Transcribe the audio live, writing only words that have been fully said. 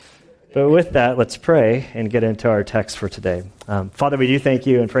But with that, let's pray and get into our text for today. Father, we do thank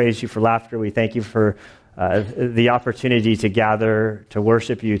you and praise you for laughter. We thank you for the opportunity to gather, to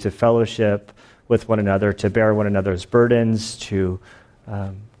worship you, to fellowship with one another, to bear one another's burdens,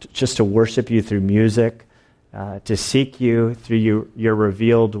 just to worship you through music, to seek you through your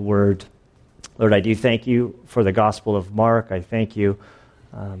revealed word. Lord, I do thank you for the Gospel of Mark. I thank you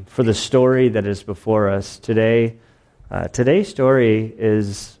for the story that is before us today. Today's story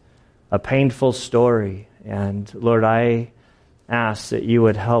is a painful story, and Lord, I ask that you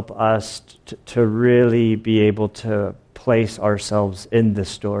would help us to really be able to place ourselves in the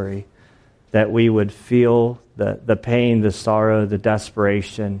story, that we would feel the pain, the sorrow, the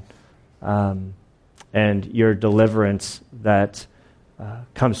desperation, and your deliverance that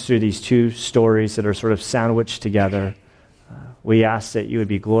comes through these two stories that are sort of sandwiched together. We ask that you would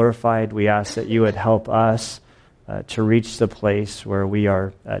be glorified. We ask that you would help us to reach the place where we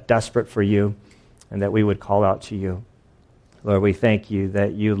are desperate for you and that we would call out to you. Lord, we thank you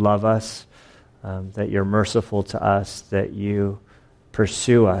that you love us, that you're merciful to us, that you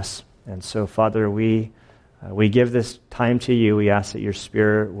pursue us. And so, Father, we give this time to you. We ask that your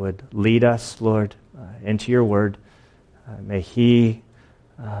Spirit would lead us, Lord, into your word. May he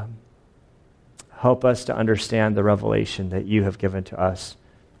help us to understand the revelation that you have given to us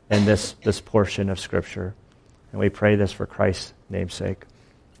in this portion of Scripture. And we pray this for Christ's name's sake.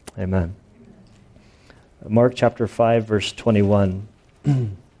 Amen. Mark chapter 5, verse 21.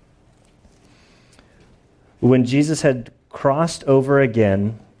 When Jesus had crossed over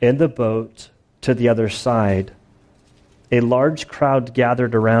again in the boat to the other side, a large crowd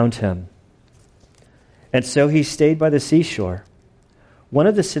gathered around him. And so he stayed by the seashore. One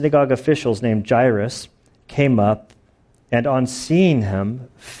of the synagogue officials named Jairus came up and on seeing him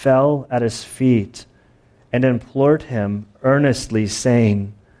fell at his feet and implored him earnestly,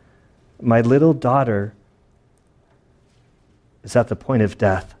 saying, "My little daughter is at the point of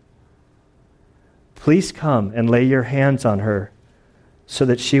death. Please come and lay your hands on her so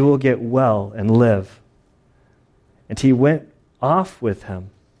that she will get well and live." And he went off with him,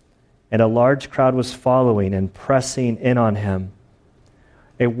 and a large crowd was following and pressing in on him.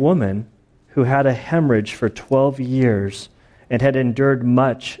 A woman who had a hemorrhage for 12 years and had endured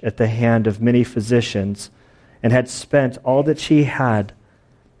much at the hand of many physicians and had spent all that she had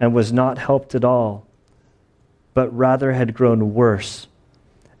and was not helped at all, but rather had grown worse.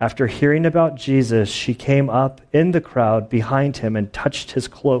 After hearing about Jesus, she came up in the crowd behind him and touched his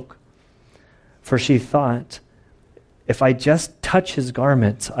cloak. For she thought, "If I just touch his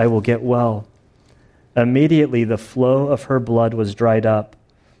garments, I will get well." Immediately the flow of her blood was dried up,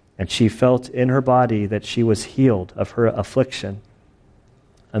 and she felt in her body that she was healed of her affliction.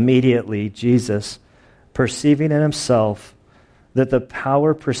 Immediately Jesus, perceiving in himself that the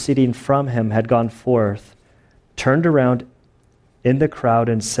power proceeding from him had gone forth, turned around in the crowd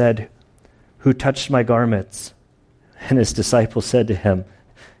and said, "Who touched my garments?" And his disciples said to him,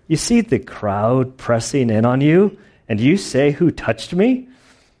 "You see the crowd pressing in on you, and you say, 'Who touched me?'"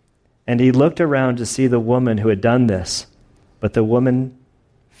 And he looked around to see the woman who had done this. But the woman,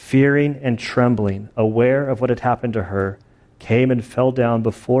 fearing and trembling, aware of what had happened to her, came and fell down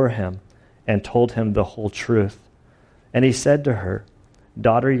before him and told him the whole truth. And he said to her,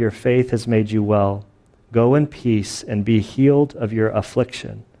 "Daughter, your faith has made you well. Go in peace and be healed of your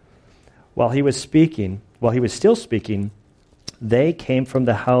affliction." While he was still speaking, they came from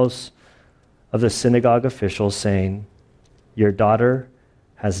the house of the synagogue officials, saying, "Your daughter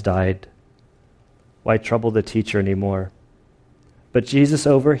has died. Why trouble the teacher anymore?" But Jesus,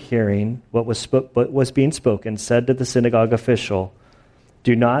 overhearing what was being spoken, said to the synagogue official,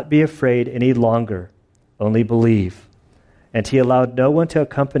 "Do not be afraid any longer, only believe." And he allowed no one to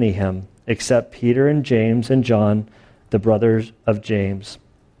accompany him except Peter and James and John, the brothers of James.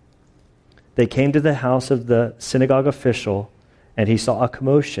 They came to the house of the synagogue official, and he saw a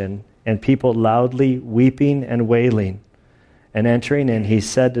commotion and people loudly weeping and wailing. And entering in, he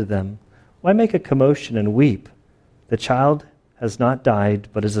said to them, "Why make a commotion and weep? The child has not died,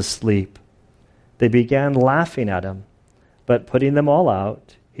 but is asleep." They began laughing at him, but putting them all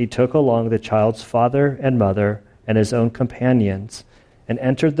out, he took along the child's father and mother and his own companions and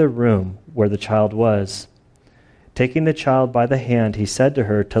entered the room where the child was. Taking the child by the hand, he said to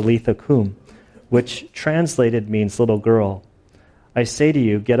her, "Talitha cum," which translated means "little girl, I say to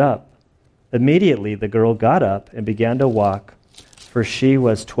you, get up." Immediately the girl got up and began to walk, for she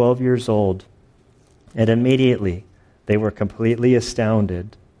was 12 years old. And immediately they were completely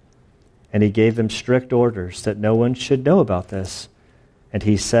astounded. And he gave them strict orders that no one should know about this. And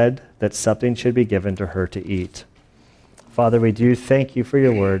he said that something should be given to her to eat. Father, we do thank you for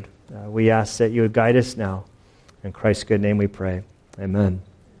your word. We ask that you would guide us now. In Christ's good name we pray. Amen.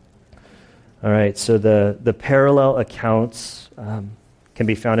 All right, so the parallel accounts can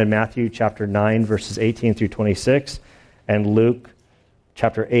be found in Matthew chapter 9, verses 18 through 26, and Luke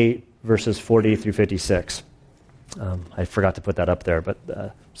chapter 8, verses 40 through 56. I forgot to put that up there,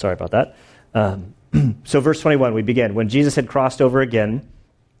 but sorry about that. So verse 21, we begin. When Jesus had crossed over again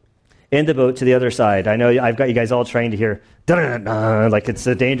in the boat to the other side. I know I've got you guys all trained to hear, like it's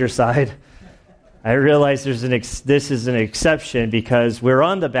the danger side. I realize this is an exception because we're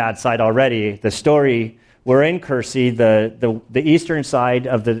on the bad side already. The story, we're in Kersey, the eastern side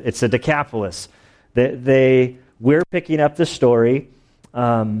of it's the Decapolis. We're picking up the story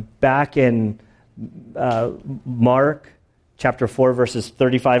back in Mark chapter 4, verses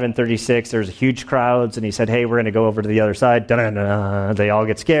 35 and 36. There's huge crowds, and he said, hey, we're going to go over to the other side. They all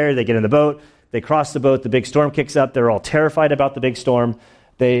get scared. They get in the boat. They cross the boat. The big storm kicks up. They're all terrified about the big storm.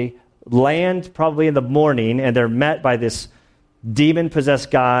 They land probably in the morning, and they're met by this demon-possessed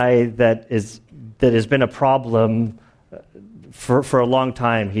guy that has been a problem for a long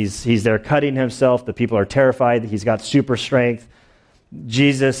time. He's there cutting himself. The people are terrified. He's got super strength.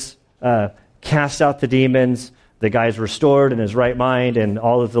 Jesus casts out the demons. The guy's restored in his right mind, and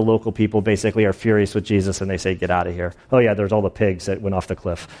all of the local people basically are furious with Jesus, and they say, get out of here. Oh yeah, there's all the pigs that went off the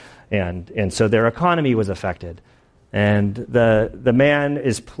cliff. And so their economy was affected. And the man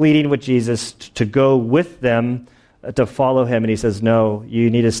is pleading with Jesus to go with them, to follow him, and he says, no,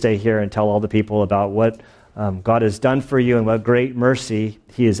 you need to stay here and tell all the people about what God has done for you and what great mercy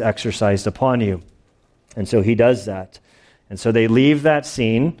he has exercised upon you. And so he does that. And so they leave that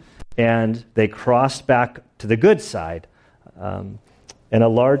scene, and they cross back to the good side. And a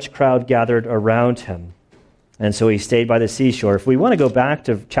large crowd gathered around him. And so he stayed by the seashore. If we want to go back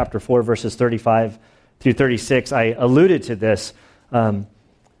to chapter 4, verses 35 through 36, I alluded to this. In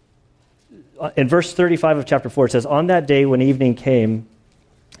verse 35 of chapter 4, it says, on that day when evening came,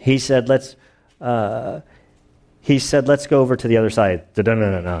 he said, let's go over to the other side.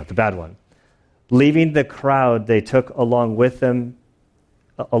 No, the bad one. Leaving the crowd, they took along with him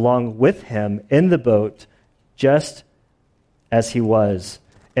in the boat, just as he was.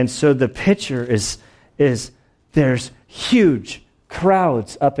 And so the picture is there's huge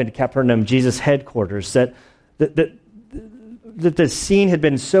crowds up in Capernaum, Jesus' headquarters, that the scene had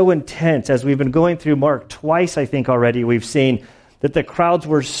been so intense. As we've been going through Mark twice, I think already, we've seen that the crowds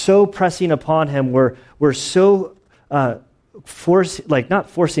were so pressing upon him, were so not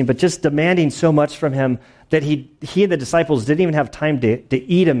forcing, but just demanding so much from him that he and the disciples didn't even have time to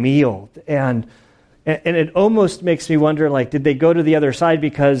eat a meal. And it almost makes me wonder, like, did they go to the other side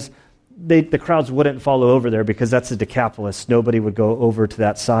because the crowds wouldn't follow over there because that's the Decapolis. Nobody would go over to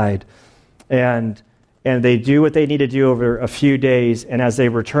that side. And they do what they need to do over a few days, and as they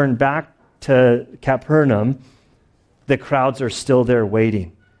return back to Capernaum, the crowds are still there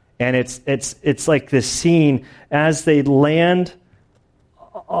waiting. And it's like this scene as they land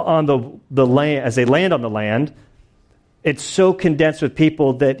on the land, as they land on the land, it's so condensed with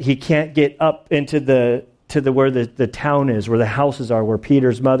people that he can't get up into where the town is, where the houses are, where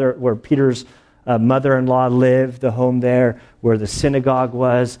Peter's mother-in-law lived, the home there, where the synagogue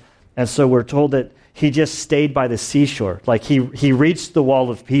was. And so we're told that he just stayed by the seashore. Like he reached the wall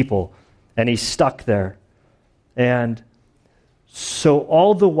of people and he's stuck there. And so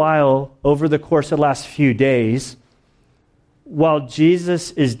all the while, over the course of the last few days, while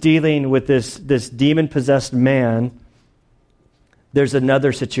Jesus is dealing with this demon-possessed man, there's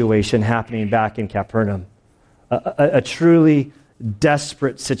another situation happening back in Capernaum. A truly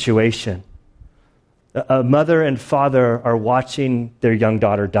desperate situation. A mother and father are watching their young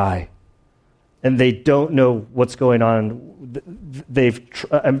daughter die, and they don't know what's going on.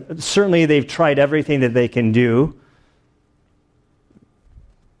 They've tried everything that they can do,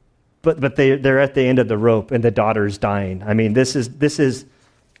 but they're at the end of the rope, and the daughter's dying. I mean, this is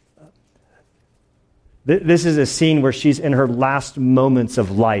a scene where she's in her last moments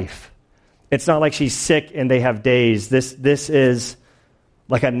of life. It's not like she's sick and they have days. This is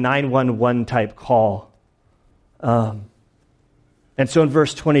like a 911 type call. And so in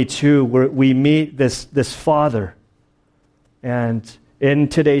verse 22, we meet this father. And in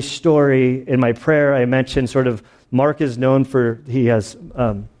today's story, in my prayer, I mentioned sort of Mark is known for, he has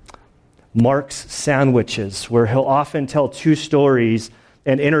Mark's sandwiches, where he'll often tell two stories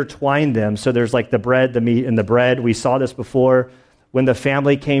and intertwine them. So there's like the bread, the meat, and the bread. We saw this before. When the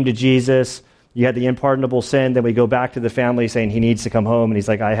family came to Jesus, you had the unpardonable sin. Then we go back to the family saying he needs to come home. And he's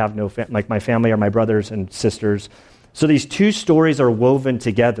like, I have no family. Like my family are my brothers and sisters. So these two stories are woven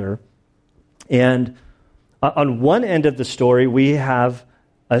together. And on one end of the story, we have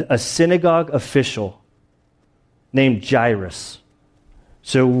a synagogue official named Jairus.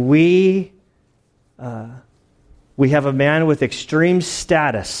 So we have a man with extreme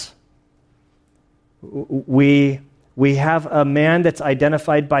status. We have a man that's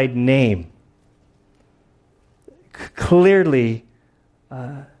identified by name. Clearly,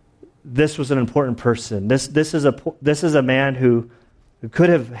 this was an important person. This is a man who could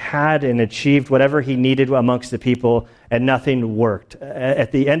have had and achieved whatever he needed amongst the people, and nothing worked.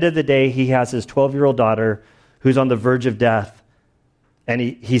 At the end of the day, he has his 12-year-old daughter who's on the verge of death, and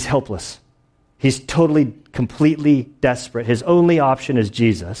he's helpless. He's totally, completely desperate. His only option is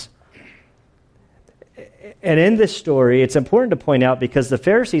Jesus. And in this story, it's important to point out, because the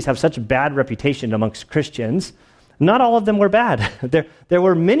Pharisees have such a bad reputation amongst Christians, not all of them were bad. There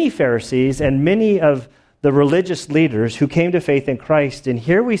were many Pharisees and many of the religious leaders who came to faith in Christ. And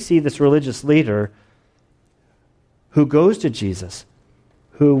here we see this religious leader who goes to Jesus,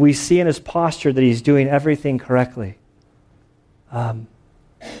 who we see in his posture that he's doing everything correctly. And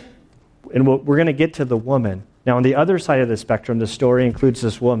we're going to get to the woman. Now, on the other side of the spectrum, the story includes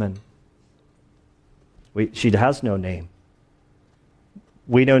this woman. She has no name.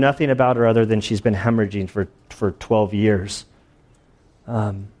 We know nothing about her other than she's been hemorrhaging for 12 years.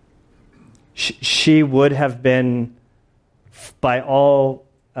 She would have been, by all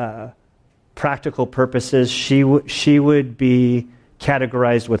practical purposes, she would be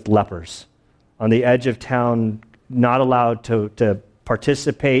categorized with lepers. On the edge of town, not allowed to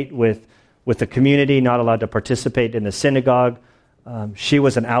participate with the community, not allowed to participate in the synagogue. She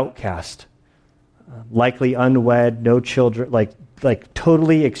was an outcast, likely unwed, no children, like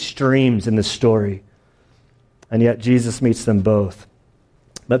totally extremes in the story. And yet Jesus meets them both.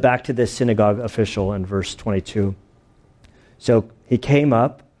 But back to this synagogue official in verse 22. So he came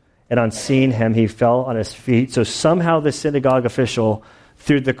up, and on seeing him, he fell on his feet. So somehow the synagogue official,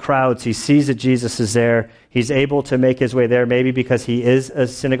 through the crowds, he sees that Jesus is there. He's able to make his way there, maybe because he is a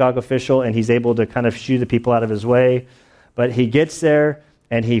synagogue official, and he's able to kind of shoo the people out of his way. But he gets there,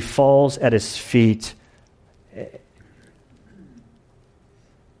 and he falls at his feet.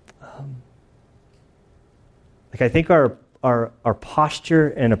 I think our posture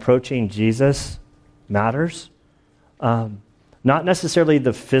in approaching Jesus matters. Not necessarily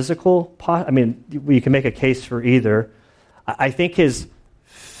the physical you can make a case for either. I think his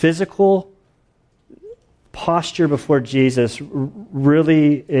physical posture before Jesus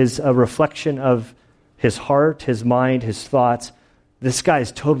really is a reflection of his heart, his mind, his thoughts. This guy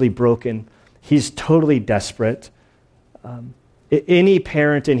is totally broken. He's totally desperate. Any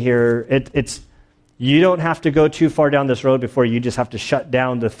parent in here, it's you don't have to go too far down this road before you just have to shut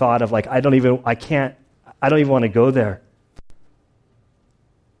down the thought of I don't even want to go there.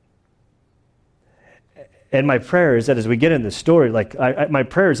 And my prayer is that as we get in this story, my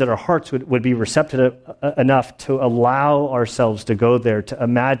prayer is that our hearts would be receptive enough to allow ourselves to go there, to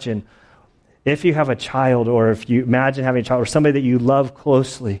imagine if you have a child, or if you imagine having a child, or somebody that you love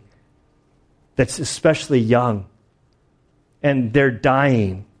closely, that's especially young, and they're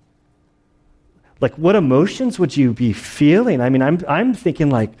dying. What emotions would you be feeling? I'm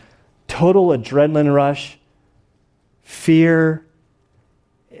thinking total adrenaline rush, fear,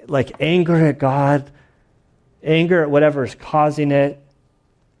 anger at God, anger at whatever is causing it,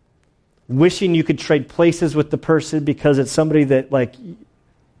 wishing you could trade places with the person because it's somebody that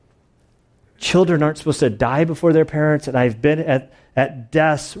children aren't supposed to die before their parents. And I've been at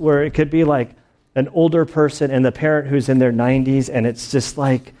deaths where it could be an older person and the parent who's in their 90s, and it's just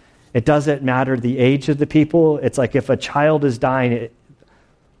it doesn't matter the age of the people. It's if a child is dying,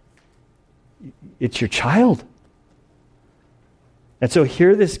 it's your child. And so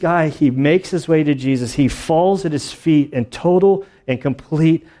here this guy, he makes his way to Jesus. He falls at his feet in total and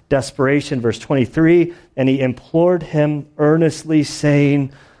complete desperation. Verse 23, and he implored him earnestly,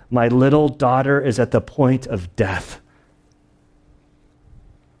 saying, "My little daughter is at the point of death."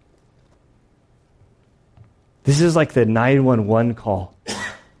 This is the 911 call.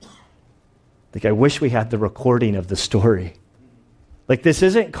 I wish we had the recording of the story. This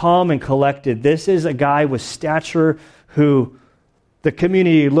isn't calm and collected. This is a guy with stature who the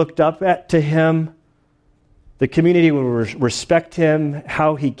community looked up to him. The community would respect him.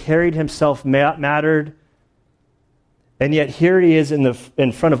 How he carried himself mattered. And yet here he is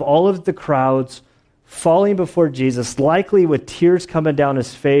in front of all of the crowds, falling before Jesus, likely with tears coming down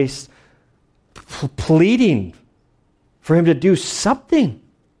his face, pleading for him to do something.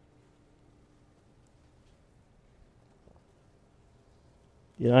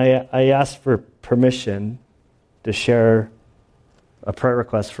 I asked for permission to share a prayer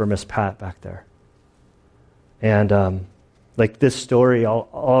request for Miss Pat back there. And like this story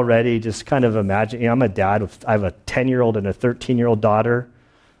already, just kind of imagine, I'm a dad, I have a 10-year-old and a 13-year-old daughter.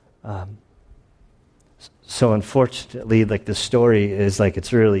 So unfortunately, like the story is like,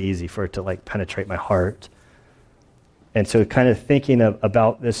 it's really easy for it to like penetrate my heart. And so kind of thinking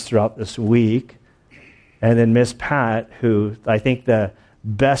about this throughout this week, and then Miss Pat, who I think the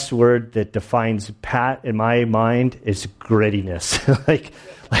best word that defines Pat in my mind is grittiness.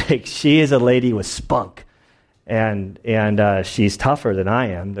 like she is a lady with spunk. And she's tougher than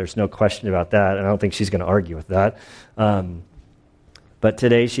I am. There's no question about that. And I don't think she's going to argue with that. But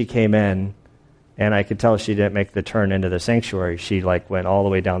today she came in, and I could tell she didn't make the turn into the sanctuary. She like went all the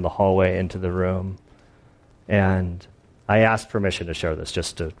way down the hallway into the room. And I asked permission to share this,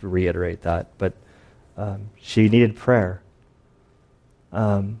 just to reiterate that. But she needed prayer.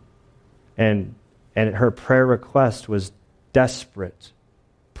 And her prayer request was desperate,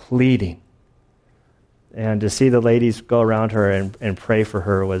 pleading. And to see the ladies go around her and pray for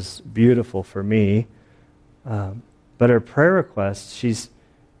her was beautiful for me. But her prayer request, she's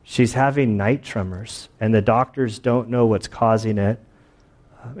having night tremors, and the doctors don't know what's causing it.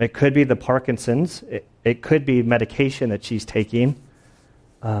 It could be the Parkinson's. It could be medication that she's taking.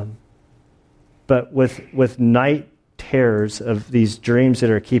 But with night terrors of these dreams that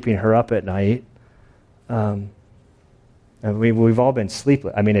are keeping her up at night, and we've all been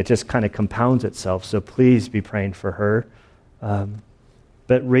sleepless. I mean, it just kind of compounds itself, so please be praying for her.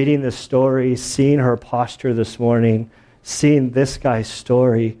 But reading the story, seeing her posture this morning, seeing this guy's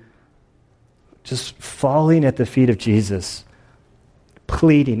story, just falling at the feet of Jesus,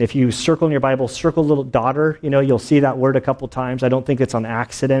 pleading. If you circle in your Bible, circle little daughter, you'll see that word a couple times. I don't think it's on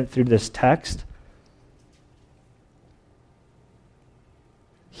accident through this text.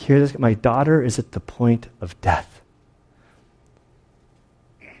 Hear this, my daughter is at the point of death.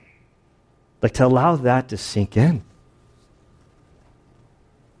 Like, to allow that to sink in.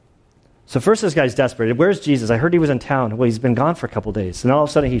 So first this guy's desperate. Where's Jesus? I heard he was in town. Well, he's been gone for a couple days. And all of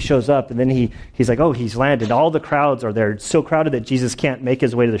a sudden he shows up, and then he's like, oh, he's landed. All the crowds are there. It's so crowded that Jesus can't make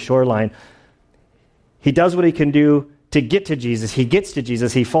his way to the shoreline. He does what he can do to get to Jesus. He gets to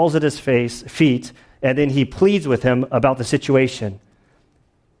Jesus. He falls at his feet, and then he pleads with him about the situation.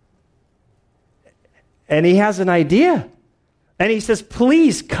 And he has an idea. And he says,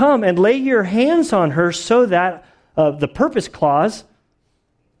 please come and lay your hands on her so that, the purpose clause,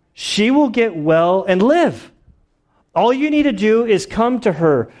 she will get well and live. All you need to do is come to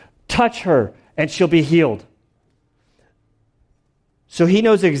her, touch her, and she'll be healed. So he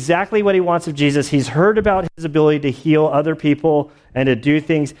knows exactly what he wants of Jesus. He's heard about his ability to heal other people and to do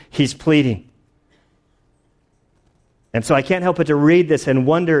things. He's pleading. And so I can't help but to read this and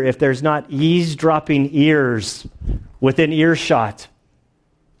wonder if there's not eavesdropping ears within earshot.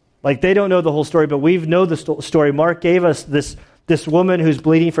 Like, they don't know the whole story, but we know the story. Mark gave us this woman who's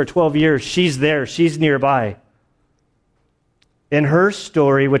bleeding for 12 years. She's there. She's nearby. In her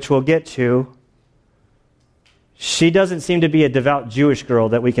story, which we'll get to, she doesn't seem to be a devout Jewish girl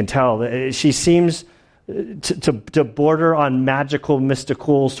that we can tell. She seems to border on magical,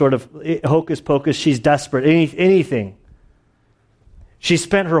 mystical, sort of hocus pocus. She's desperate. Anything. She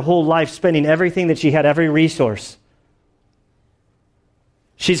spent her whole life spending everything that she had, every resource.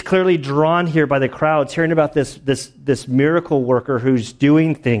 She's clearly drawn here by the crowds, hearing about this miracle worker who's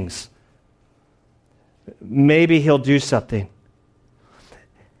doing things. Maybe he'll do something.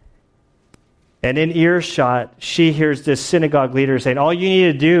 And in earshot, she hears this synagogue leader saying, all you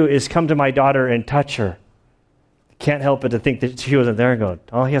need to do is come to my daughter and touch her. Can't help but to think that she wasn't there and go,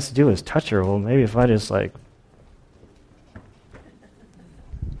 all he has to do is touch her. Well, maybe if I just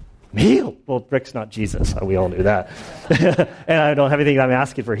heal. Well, Rick's not Jesus. We all knew that. And I don't have anything I'm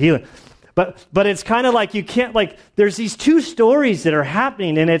asking for healing. But it's kind of like you can't, there's these two stories that are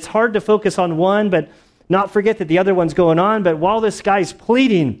happening, and it's hard to focus on one, but not forget that the other one's going on. But while this guy's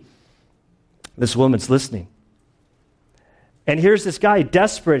pleading, this woman's listening. And here's this guy,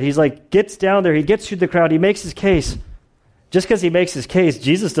 desperate. He's gets down there. He gets through the crowd. He makes his case. Just because he makes his case,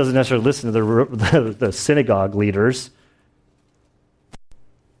 Jesus doesn't necessarily listen to the synagogue leaders.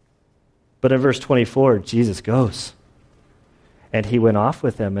 But in verse 24, Jesus goes. And he went off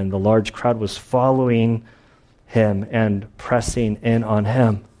with him, and the large crowd was following him and pressing in on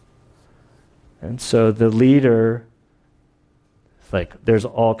him. And so the leader, there's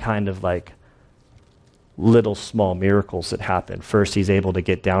all kind of little small miracles that happen. First, he's able to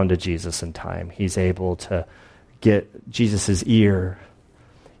get down to Jesus in time. He's able to get Jesus' ear.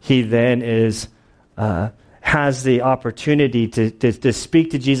 He then has the opportunity to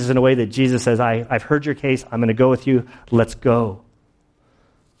speak to Jesus in a way that Jesus says, I've heard your case. I'm going to go with you. Let's go.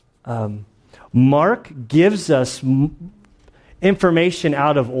 Mark gives us information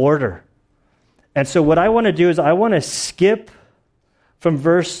out of order. And so what I want to do is I want to skip from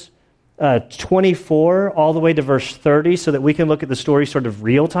verse 24 all the way to verse 30 so that we can look at the story sort of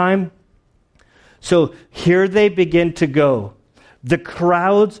real time. So here they begin to go. The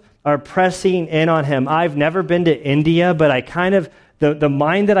crowds are pressing in on him. I've never been to India, but I kind of, the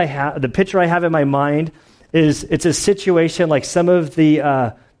mind that I have, the picture I have in my mind is it's a situation like some of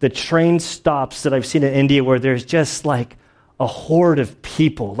the train stops that I've seen in India where there's just like a horde of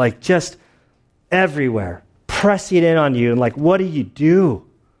people, like just everywhere, pressing in on you. And like, what do you do?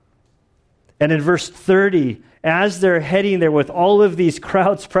 And in verse 30, as they're heading there with all of these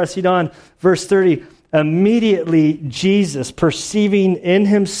crowds pressing on, verse 30, immediately Jesus, perceiving in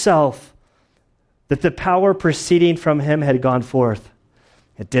himself that the power proceeding from him had gone forth.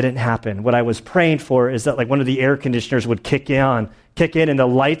 It didn't happen. What I was praying for is that like one of the air conditioners would kick in and the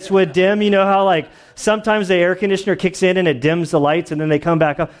lights would dim. You know how like sometimes the air conditioner kicks in and it dims the lights and then they come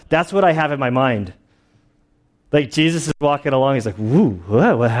back up? That's what I have in my mind. Like Jesus is walking along. He's like, "Woo,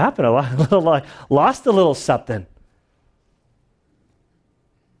 what happened? I lost a little something."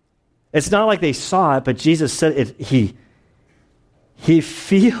 It's not like they saw it, but Jesus said it. He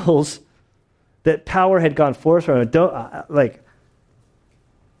feels that power had gone forth from him.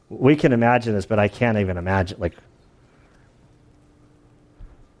 We can imagine this, but I can't even imagine.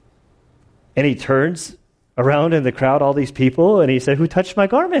 And he turns around in the crowd, all these people, and he said, "Who touched my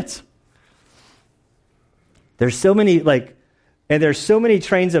garments?" There's so many, and there's so many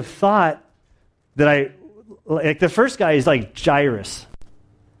trains of thought that the first guy is like Jairus.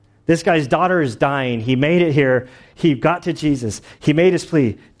 This guy's daughter is dying. He made it here. He got to Jesus. He made his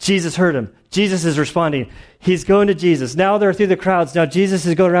plea. Jesus heard him. Jesus is responding. He's going to Jesus. Now they're through the crowds. Now Jesus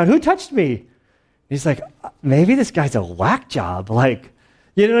is going around. "Who touched me?" He's like, maybe this guy's a whack job.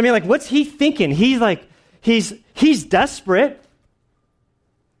 You know what I mean? Like, what's he thinking? He's desperate.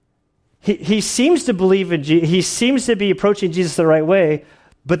 He seems to believe in Jesus. He seems to be approaching Jesus the right way,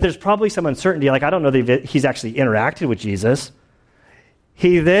 but there's probably some uncertainty. I don't know that he's actually interacted with Jesus.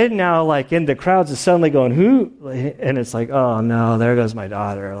 He then now, in the crowds, is suddenly going, "Who?" And it's like, "Oh no, there goes my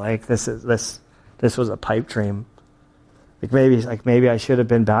daughter. This was a pipe dream. Maybe I should have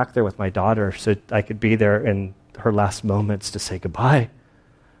been back there with my daughter so I could be there in her last moments to say goodbye.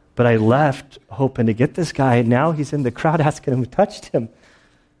 But I left hoping to get this guy, and now he's in the crowd asking him who touched him."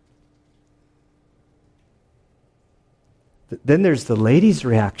 Then there's the lady's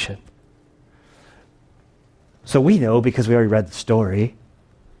reaction. So we know because we already read the story,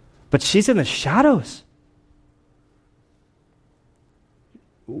 but she's in the shadows.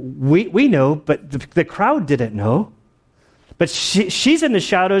 We know, but the crowd didn't know. But she's in the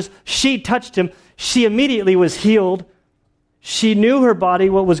shadows. She touched him. She immediately was healed. She knew her body,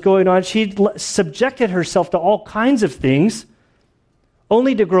 what was going on. She subjected herself to all kinds of things,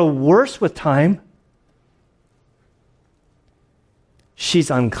 only to grow worse with time.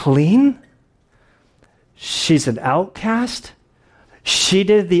 She's unclean. She's an outcast. She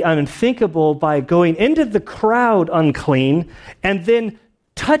did the unthinkable by going into the crowd unclean and then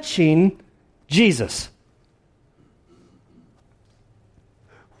touching Jesus.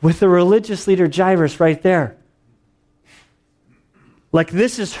 With the religious leader Jairus right there.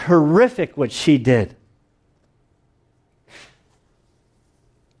 This is horrific what she did.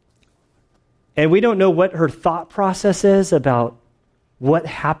 And we don't know what her thought process is about what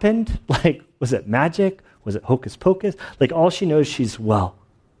happened. Was it magic? Was it hocus pocus? All she knows, she's well.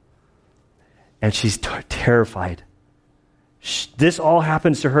 And she's terrified. This all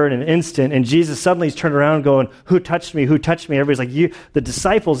happens to her in an instant, and Jesus suddenly is turned around going, "Who touched me? Who touched me?" Everybody's like, "You." The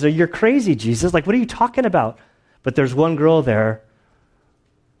disciples are, "You're crazy, Jesus. What are you talking about?" But there's one girl there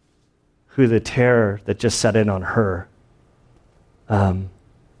who the terror that just set in on her. Again,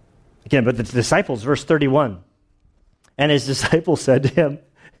 but the disciples, verse 31. "And his disciples said to him,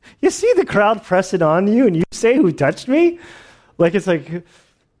 'You see the crowd pressing on you, and you say, 'Who touched me?'"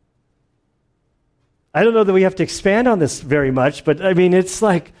 I don't know that we have to expand on this very much, but it's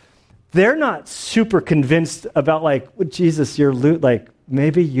they're not super convinced about Jesus, you're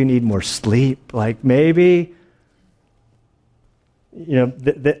maybe you need more sleep. Maybe,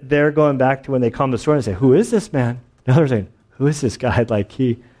 they're going back to when they calm the storm and say, "Who is this man?" Now they're saying, "Who is this guy?"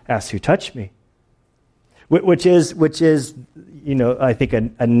 He asked, "Who touched me?" Which is, I think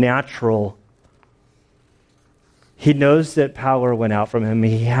a natural. He knows that power went out from him.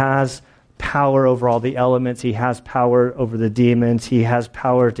 He has power over all the elements. He has power over the demons. He has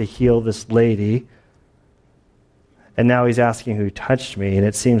power to heal this lady. And now he's asking, "Who touched me?" And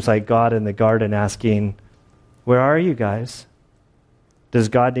it seems like God in the garden asking, "Where are you guys?" Does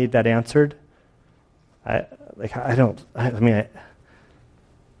God need that answered?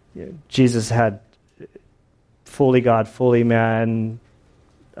 Jesus had fully God, fully man,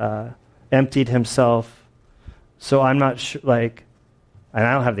 emptied himself. So I'm not sure, and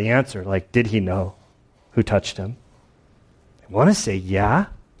I don't have the answer. Did he know who touched him? I want to say yeah.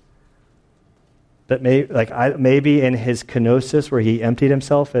 But maybe in his kenosis, where he emptied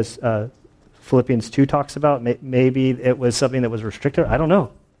himself, as Philippians 2 talks about, maybe it was something that was restricted. I don't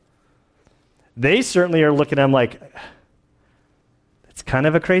know. They certainly are looking at him like, it's kind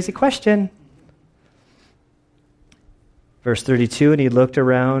of a crazy question. Verse 32, and he looked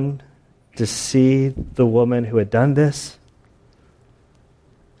around to see the woman who had done this.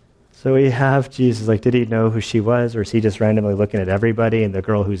 So we have Jesus, did he know who she was, or is he just randomly looking at everybody, and the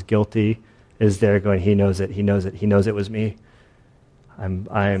girl who's guilty is there going, he knows it, he knows it, he knows it was me.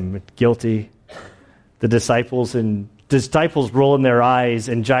 I'm guilty. The disciples rolling their eyes,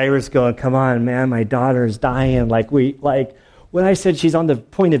 and Jairus going, come on, man, my daughter's dying. When I said she's on the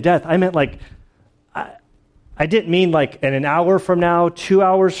point of death, I meant I didn't mean in an hour from now, 2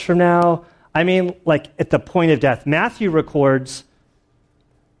 hours from now. I mean at the point of death. Matthew records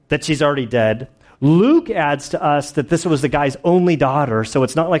that she's already dead. Luke adds to us that this was the guy's only daughter, so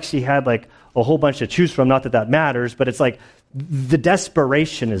it's not like she had a whole bunch to choose from, not that matters, but it's the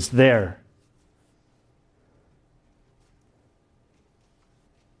desperation is there.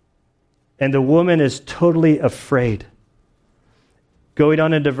 And the woman is totally afraid. Going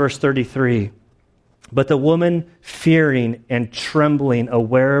on into verse 33. But the woman, fearing and trembling,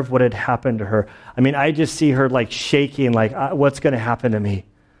 aware of what had happened to her. I just see her shaking, what's going to happen to me?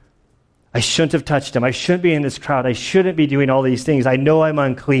 I shouldn't have touched him. I shouldn't be in this crowd. I shouldn't be doing all these things. I know I'm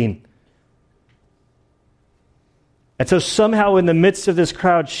unclean. And so somehow in the midst of this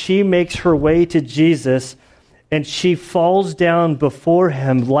crowd, she makes her way to Jesus, and she falls down before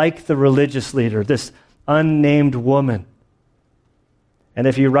him like the religious leader, this unnamed woman. And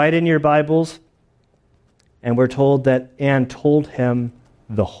if you write in your Bibles, and we're told that Anne told him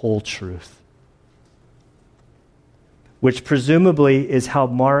the whole truth, which presumably is how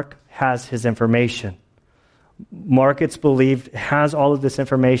Mark has his information. Mark, it's believed, has all of this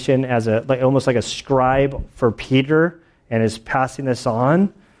information as almost like a scribe for Peter, and is passing this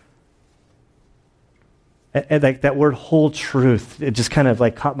on. And that word "whole truth," it just kind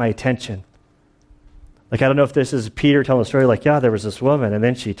of caught my attention. I don't know if this is Peter telling a story there was this woman, and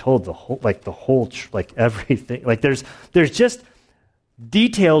then she told the whole everything. There's just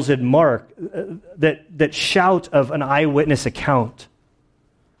details in Mark that shout of an eyewitness account.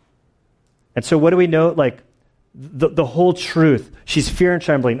 And so what do we know? The whole truth. She's fear and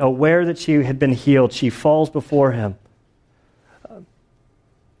trembling, aware that she had been healed. She falls before him.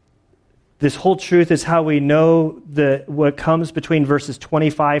 This whole truth is how we know what comes between verses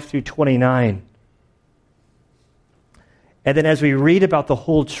 25 through 29. And then as we read about the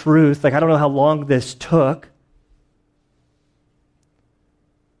whole truth, I don't know how long this took,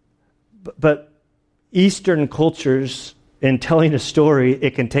 but Eastern cultures, in telling a story,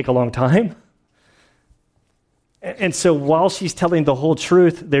 it can take a long time. And so while she's telling the whole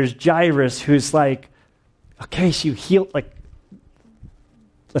truth, there's Jairus who's okay, she healed,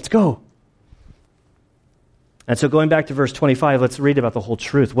 let's go. And so going back to verse 25, let's read about the whole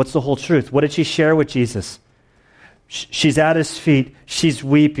truth. What's the whole truth? What did she share with Jesus? She's at his feet. She's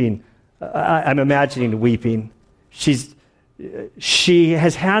weeping. I'm imagining weeping. She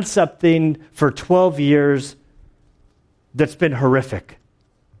has had something for 12 years that's been horrific.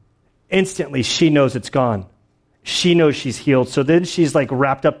 Instantly, she knows it's gone. She knows she's healed. So then she's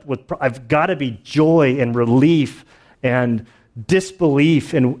wrapped up with, I've got to be joy and relief and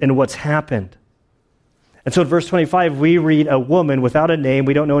disbelief in what's happened. And so in verse 25, we read a woman without a name.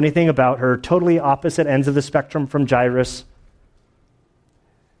 We don't know anything about her, totally opposite ends of the spectrum from Jairus,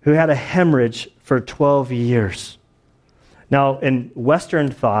 who had a hemorrhage for 12 years. Now, in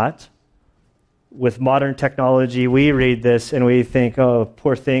Western thought, with modern technology, we read this and we think, oh,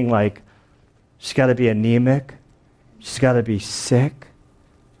 poor thing, she's got to be anemic. She's got to be sick.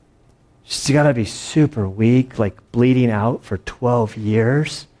 She's got to be super weak, bleeding out for 12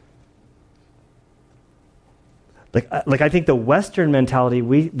 years. I think the Western mentality,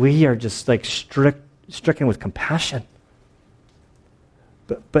 we are just stricken with compassion.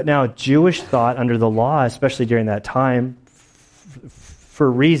 But now Jewish thought under the law, especially during that time,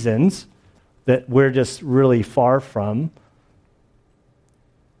 for reasons that we're just really far from,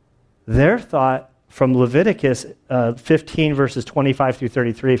 their thought from Leviticus 15 verses 25 through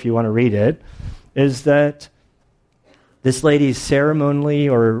 33, if you want to read it, is that this lady's ceremonially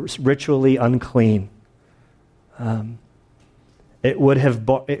or ritually unclean. It would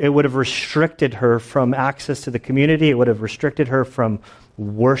have restricted her from access to the community. It would have restricted her from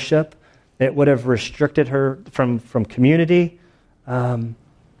worship. It would have restricted her from community.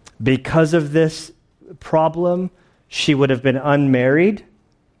 Because of this problem, she would have been unmarried,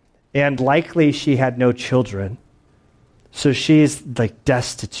 and likely she had no children. So she is like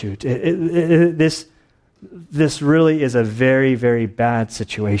destitute. This really is a very, very bad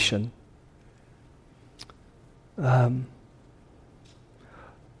situation. On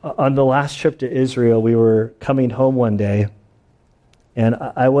the last trip to Israel, we were coming home one day, and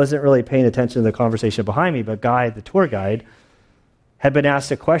I wasn't really paying attention to the conversation behind me, but Guy, the tour guide, had been asked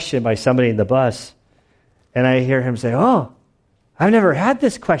a question by somebody in the bus, and I hear him say, "Oh, I've never had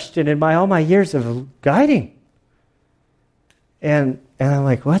this question in all my years of guiding." And I'm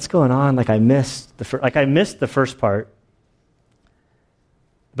like, "What's going on?" Like I missed the first part.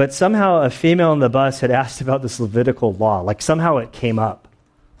 But somehow a female in the bus had asked about this Levitical law. Like somehow it came up.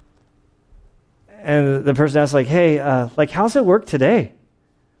 And the person asked, like, "Hey, how's it work today?"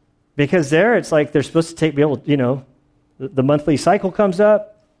 Because there it's like they're supposed to the monthly cycle comes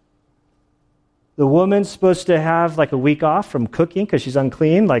up. The woman's supposed to have like a week off from cooking because she's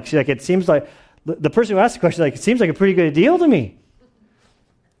unclean. It seems like the person who asked the question, it seems like a pretty good deal to me.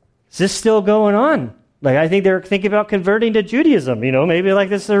 Is this still going on? I think they're thinking about converting to Judaism. Maybe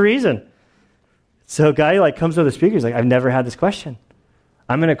this is a reason. So a guy comes to the speaker. He's like, "I've never had this question.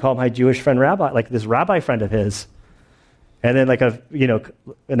 I'm going to call my Jewish friend rabbi, this rabbi friend of his." And then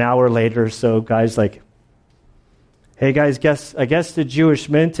an hour later or so, guy's like, "Hey guys, I guess the Jewish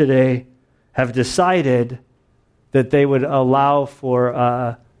men today have decided that they would allow for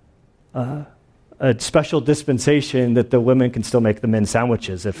a special dispensation that the women can still make the men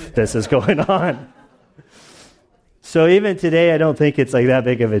sandwiches if this is going on." So even today, I don't think it's that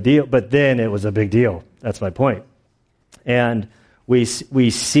big of a deal, but then it was a big deal. That's my point. And we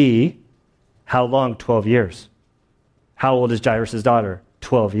see how long? 12 years. How old is Jairus' daughter?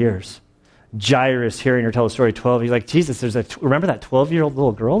 12 years. Jairus, hearing her tell the story, 12, he's like, "Jesus, remember that 12-year-old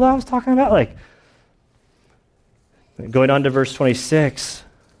little girl that I was talking about?" Going on to verse 26.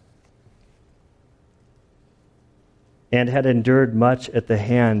 "And had endured much at the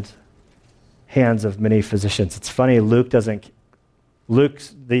hands of many physicians." It's funny, the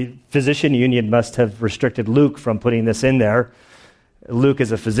physician union must have restricted Luke from putting this in there. Luke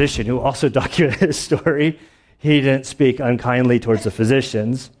is a physician who also documented his story. He didn't speak unkindly towards the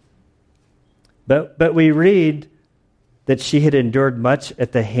physicians. But we read that she had endured much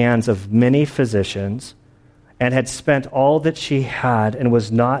at the hands of many physicians and had spent all that she had and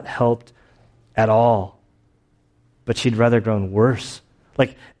was not helped at all. But she'd rather grown worse.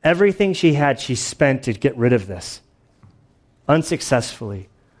 Everything she had, she spent to get rid of this. Unsuccessfully.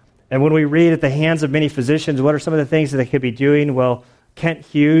 And when we read at the hands of many physicians, what are some of the things that they could be doing? Well, Kent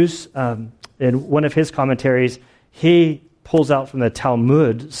Hughes, in one of his commentaries, he pulls out from the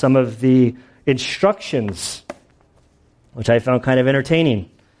Talmud some of the instructions, which I found kind of entertaining.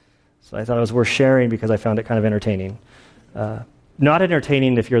 So I thought it was worth sharing because I found it kind of entertaining. Not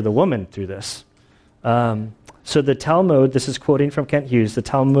entertaining if you're the woman through this. So the Talmud, this is quoting from Kent Hughes, the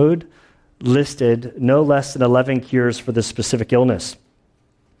Talmud listed no less than 11 cures for this specific illness.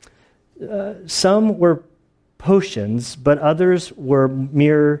 Some were potions, but others were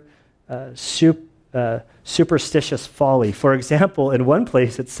mere superstitious folly. For example, in one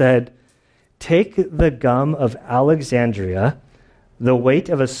place it said, "Take the gum of Alexandria, the weight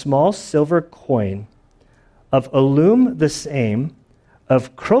of a small silver coin, of alum the same,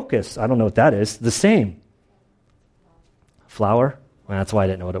 of crocus," I don't know what that is, "the same." Flour? Well, that's why I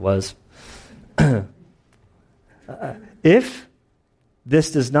didn't know what it was. "If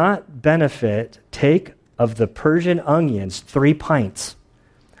this does not benefit, take of the Persian onions 3 pints,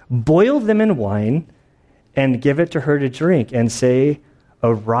 boil them in wine, and give it to her to drink, and say,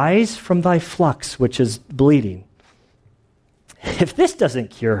 'Arise from thy flux,' which is bleeding. If this doesn't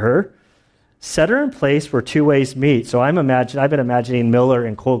cure her, set her in place where 2 ways meet." So I've been imagining Miller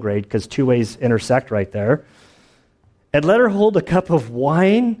and Colgrade because 2 ways intersect right there. "And let her hold a cup of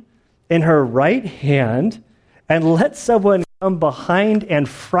wine in her right hand, and let someone come behind and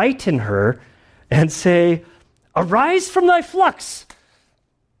frighten her and say, 'Arise from thy flux.'"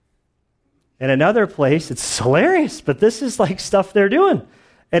 In another place, it's hilarious, but this is stuff they're doing.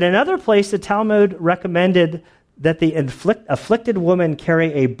 In another place, the Talmud recommended that the afflicted woman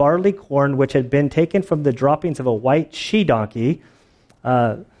carry a barley corn which had been taken from the droppings of a white she-donkey.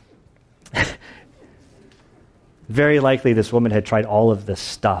 Very likely this woman had tried all of this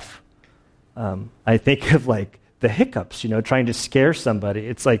stuff. I think of the hiccups, trying to scare somebody.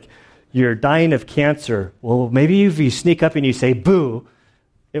 It's You're dying of cancer. Well, maybe if you sneak up and you say, boo,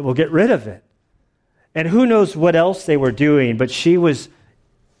 it will get rid of it. And who knows what else they were doing, but she was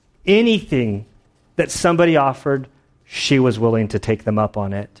anything that somebody offered, she was willing to take them up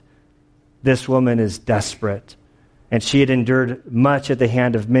on it. This woman is desperate. And she had endured much at the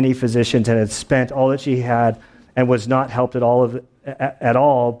hand of many physicians and had spent all that she had and was not helped at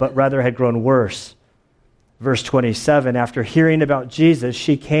all, but rather had grown worse. Verse 27, after hearing about Jesus,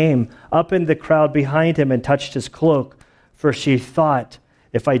 she came up in the crowd behind him and touched his cloak, for she thought,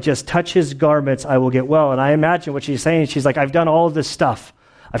 if I just touch his garments, I will get well. And I imagine what she's saying. She's like, I've done all of this stuff.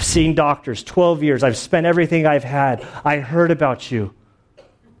 I've seen doctors, 12 years. I've spent everything I've had. I heard about you.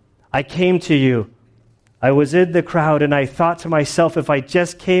 I came to you. I was in the crowd, and I thought to myself, if I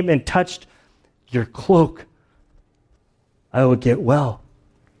just came and touched your cloak, I would get well.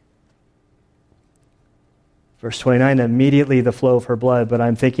 Verse 29, immediately the flow of her blood, but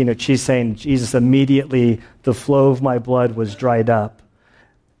I'm thinking that she's saying, Jesus, immediately the flow of my blood was dried up,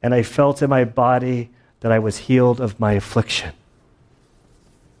 and I felt in my body that I was healed of my affliction.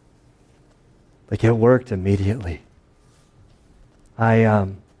 Like it worked immediately.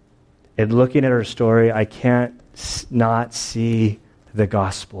 In looking at her story, I can't not see the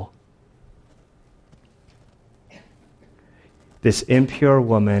gospel. This impure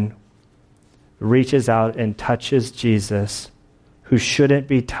woman reaches out and touches Jesus, who shouldn't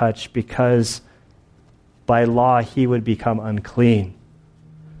be touched because by law he would become unclean.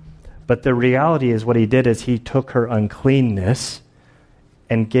 But the reality is what he did is he took her uncleanness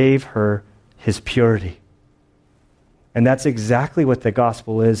and gave her his purity. And that's exactly what the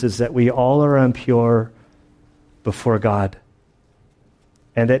gospel is that we all are impure before God.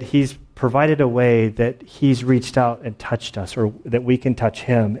 And that he's provided a way that he's reached out and touched us, or that we can touch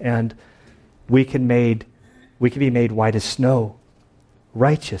him, and we can be made white as snow,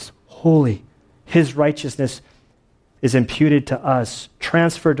 righteous, holy. His righteousness is imputed to us,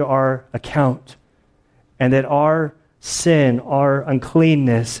 transferred to our account, and that our sin, our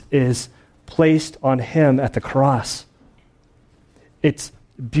uncleanness is placed on him at the cross. It's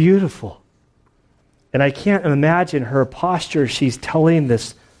beautiful. And I can't imagine her posture. She's telling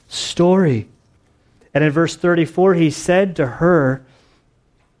this story. And in verse 34, he said to her,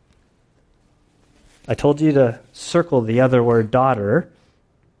 I told you to circle the other word, daughter.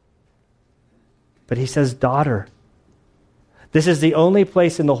 But he says, daughter. This is the only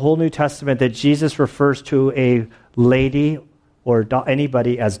place in the whole New Testament that Jesus refers to a lady or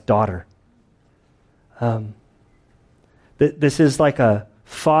anybody as daughter. This is like a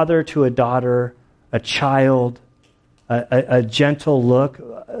father to a daughter, a child, a gentle look.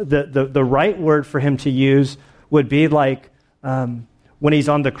 The right word for him to use would be like when he's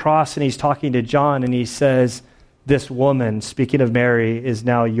on the cross and he's talking to John and he says, this woman, speaking of Mary, is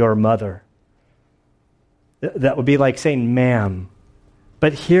now your mother. That would be like saying ma'am.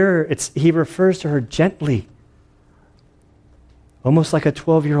 But here he refers to her gently, almost like a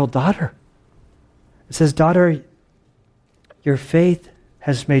 12-year-old daughter. It says, daughter, your faith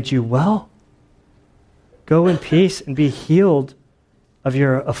has made you well. Go in peace and be healed of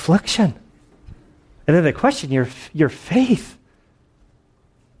your affliction. And then the question, your faith.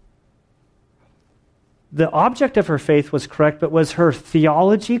 The object of her faith was correct, but was her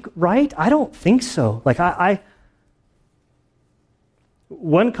theology right? I don't think so. Like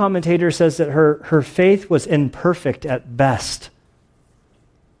one commentator says that her faith was imperfect at best.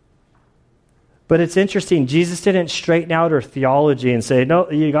 But it's interesting, Jesus didn't straighten out her theology and say, no,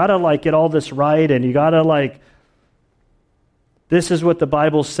 you got to get all this right, and you got to this is what the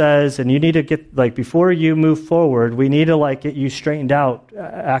Bible says, and you need to get, before you move forward, we need to get you straightened out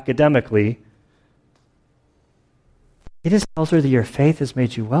academically. He just tells her that your faith has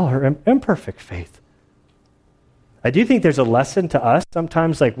made you well, her imperfect faith. I do think there's a lesson to us.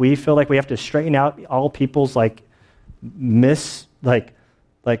 Sometimes we feel like we have to straighten out all people's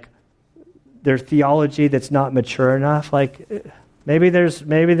their theology that's not mature enough. Maybe there's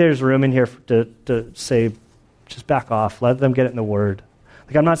room in here to say, just back off, let them get it in the Word.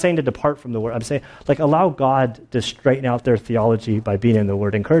 I'm not saying to depart from the Word. I'm saying allow God to straighten out their theology by being in the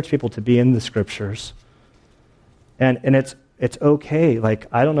Word. Encourage people to be in the Scriptures. And it's okay.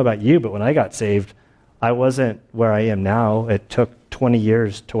 I don't know about you, but when I got saved, I wasn't where I am now. It took 20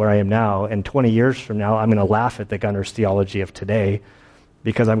 years to where I am now, and 20 years from now, I'm going to laugh at the Gunner's theology of today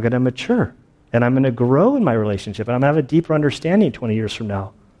because I'm going to mature. And I'm going to grow in my relationship, and I'm going to have a deeper understanding 20 years from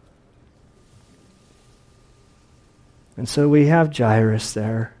now. And so we have Jairus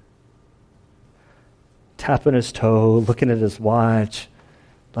there, tapping his toe, looking at his watch.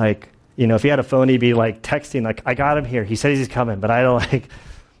 If he had a phone, he'd be texting, I got him here. He said he's coming, but I don't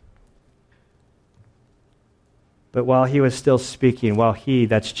But while he was still speaking, while he,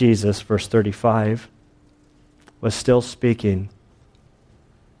 that's Jesus, verse 35, was still speaking,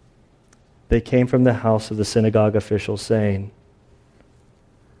 they came from the house of the synagogue official saying,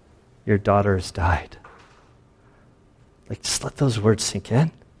 your daughter has died. Like, just let those words sink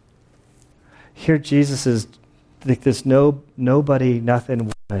in. Here Jesus is like this nobody,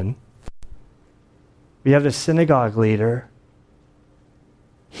 nothing woman. We have the synagogue leader.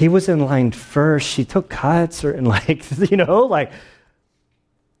 He was in line first. She took cuts and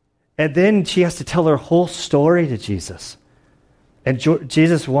and then she has to tell her whole story to Jesus. And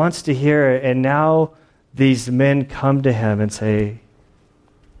Jesus wants to hear it. And now these men come to him and say,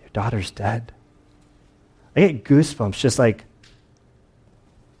 your daughter's dead. I get goosebumps, just like,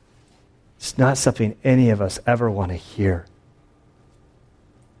 it's not something any of us ever want to hear.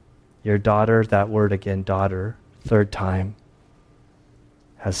 Your daughter, that word again, daughter, third time,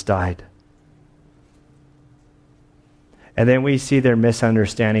 has died. And then we see their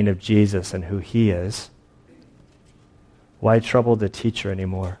misunderstanding of Jesus and who he is. Why trouble the teacher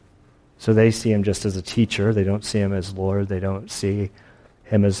anymore? So they see him just as a teacher. They don't see him as Lord. They don't see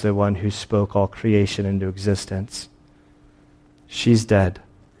him as the one who spoke all creation into existence. She's dead.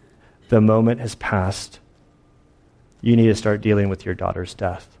 The moment has passed. You need to start dealing with your daughter's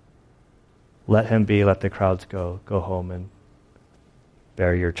death. Let him be, let the crowds go. Go home and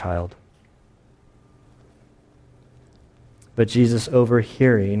bury your child. But Jesus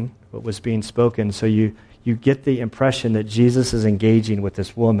overhearing what was being spoken, so you get the impression that Jesus is engaging with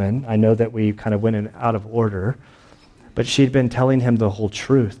this woman. I know that we kind of went in out of order, but she'd been telling him the whole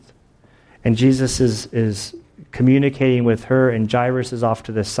truth. And Jesus is communicating with her, and Jairus is off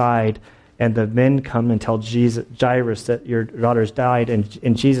to the side, and the men come and tell Jairus that your daughter's died,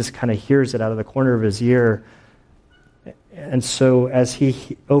 and Jesus kind of hears it out of the corner of his ear. And so as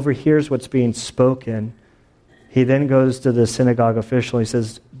he overhears what's being spoken, he then goes to the synagogue official. He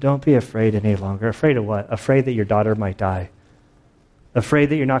says, don't be afraid any longer. Afraid of what? Afraid that your daughter might die. Afraid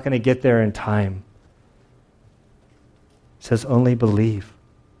that you're not going to get there in time. He says, only believe.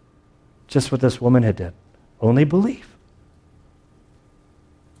 Just what this woman had did. Only believe.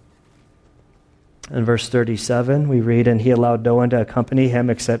 In verse 37, we read, and he allowed no one to accompany him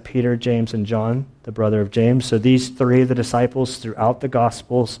except Peter, James, and John, the brother of James. So these three, the disciples throughout the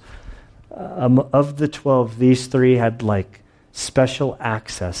Gospels, of the 12, these three had like special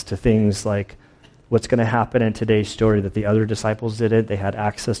access to things like what's going to happen in today's story that the other disciples didn't. They had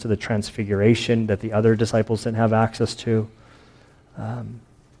access to the transfiguration that the other disciples didn't have access to.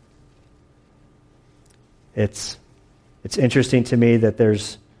 It's interesting to me that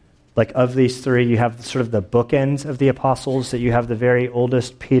there's, like, of these three, you have sort of the bookends of the apostles, that you have the very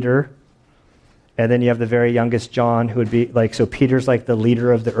oldest Peter, and then you have the very youngest John, who would be like, so Peter's like the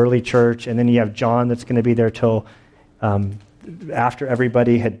leader of the early church, and then you have John that's going to be there till after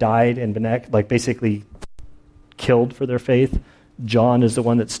everybody had died and been like basically killed for their faith. John is the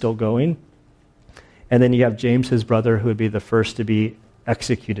one that's still going. And then you have James, his brother, who would be the first to be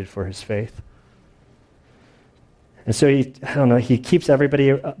executed for his faith. And so he keeps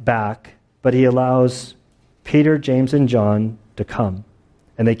everybody back, but he allows Peter, James, and John to come.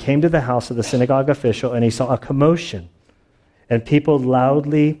 And they came to the house of the synagogue official, and he saw a commotion, and people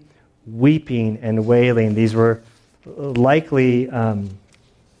loudly weeping and wailing. These were likely,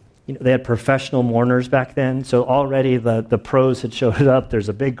 they had professional mourners back then, so already the pros had showed up. There's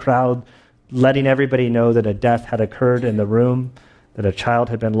a big crowd letting everybody know that a death had occurred in the room, that a child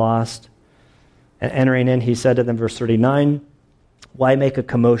had been lost. And entering in, he said to them, verse 39, why make a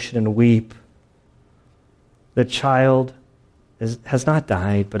commotion and weep? The child has not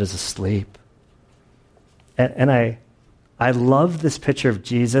died, but is asleep. And I love this picture of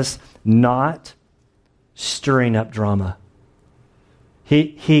Jesus not stirring up drama.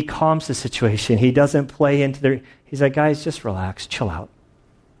 He calms the situation. He doesn't play into he's like, guys, just relax, chill out.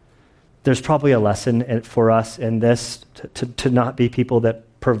 There's probably a lesson for us in this, to not be people that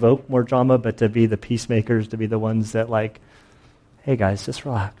provoke more drama, but to be the peacemakers, to be the ones that like, hey guys, just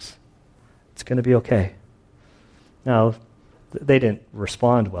relax. It's going to be okay. Now, they didn't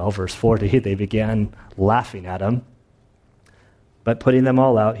respond well. Verse 40, they began laughing at him. But putting them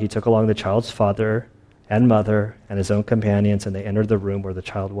all out, he took along the child's father and mother and his own companions, and they entered the room where the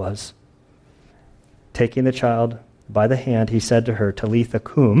child was. Taking the child by the hand, he said to her, Talitha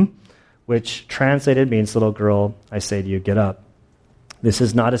cum, which translated means, little girl, I say to you, get up. This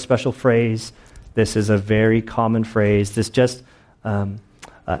is not a special phrase. This is a very common phrase. This just,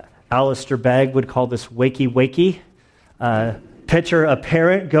 Alistair Begg would call this wakey-wakey. Picture a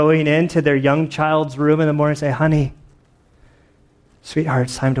parent going into their young child's room in the morning and say, honey, sweetheart,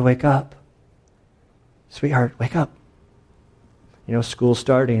 it's time to wake up. sweetheart, wake up. School's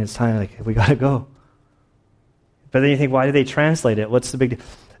starting. It's time. Like, we got to go. But then you think, why do they translate it? What's the big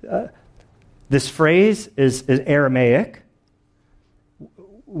deal? This phrase is Aramaic,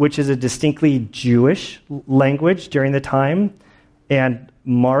 which is a distinctly Jewish language during the time. And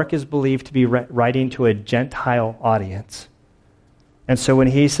Mark is believed to be writing to a Gentile audience. And so when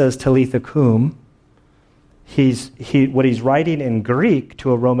he says Talitha Kum, what he's writing in Greek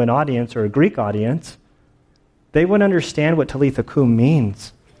to a Roman audience or a Greek audience, they wouldn't understand what Talitha Kum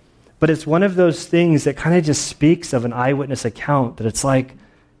means. But it's one of those things that kind of just speaks of an eyewitness account, that it's like,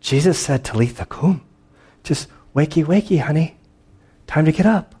 Jesus said, Talitha Kum. Just wakey, wakey, honey. Time to get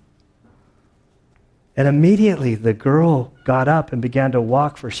up. And immediately the girl got up and began to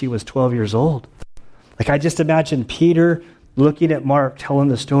walk, for she was 12 years old. Like, I just imagine Peter looking at Mark, telling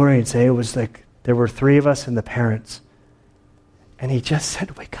the story, and say, it was like, there were 3 of us and the parents. And he just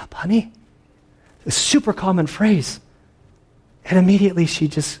said, wake up, honey. A super common phrase. And immediately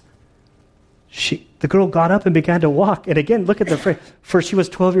the girl got up and began to walk. And again, look at the phrase, for she was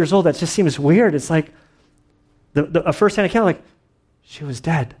 12 years old. That just seems weird. It's like a first-hand account, like, she was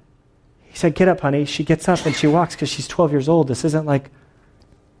dead. He said, get up, honey. She gets up and she walks because she's 12 years old. This isn't like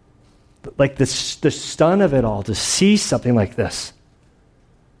the stun of it all, to see something like this.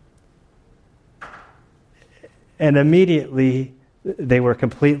 And immediately, they were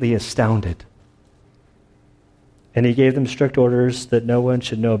completely astounded. And he gave them strict orders that no one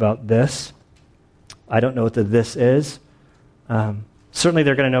should know about this. I don't know what this is. Certainly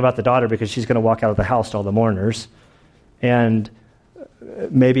they're going to know about the daughter, because she's going to walk out of the house to all the mourners. And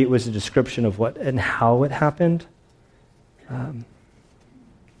maybe it was a description of what and how it happened.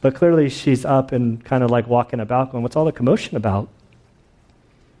 But clearly she's up and kind of like walking about, going, what's all the commotion about?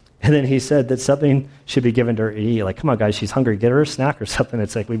 And then he said that something should be given to her to eat. Like, come on, guys, she's hungry. Get her a snack or something.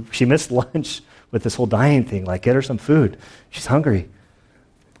 It's like she missed lunch with this whole dying thing. Like, get her some food. She's hungry.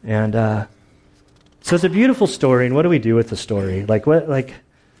 And so it's a beautiful story. And what do we do with the story?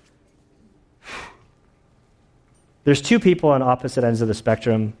 There's 2 people on opposite ends of the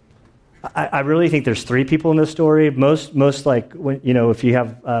spectrum. I really think there's 3 people in this story. Most like, when, if you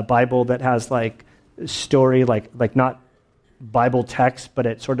have a Bible that has like story, like not Bible text, but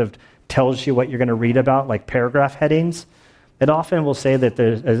it sort of tells you what you're going to read about, like paragraph headings, it often will say that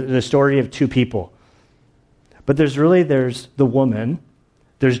there's the story of 2 people. But there's the woman,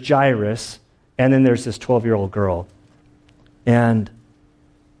 there's Jairus, and then there's this 12-year-old girl. But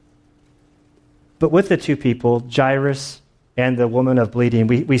with the 2 people, Jairus and the woman of bleeding,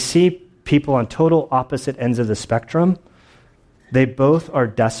 we see people on total opposite ends of the spectrum. They both are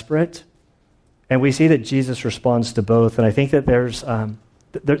desperate. And we see that Jesus responds to both. And I think that there's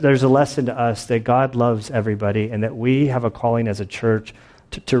a lesson to us that God loves everybody, and that we have a calling as a church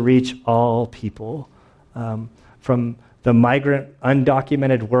to reach all people, from the migrant,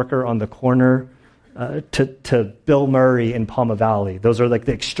 undocumented worker on the corner to Bill Murray in Palma Valley. Those are like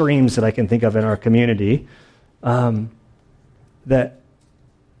the extremes that I can think of in our community. That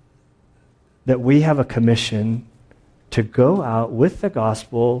we have a commission to go out with the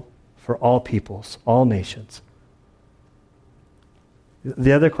gospel for all peoples, all nations.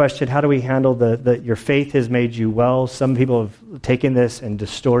 The other question, how do we handle the your faith has made you well? Some people have taken this and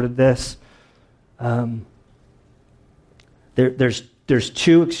distorted this. There's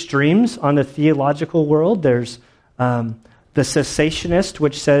 2 extremes on the theological world. There's the cessationist,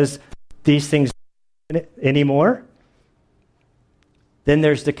 which says these things don't anymore. Then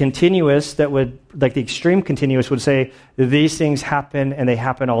there's the continuous that would, like the extreme continuous would say, these things happen and they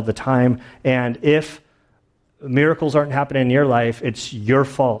happen all the time. And if miracles aren't happening in your life, it's your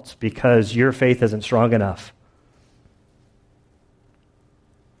fault because your faith isn't strong enough.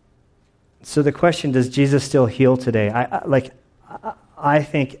 So the question, does Jesus still heal today? I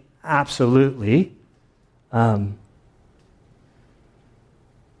think absolutely.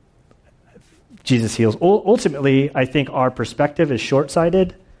 Jesus heals. Ultimately, I think our perspective is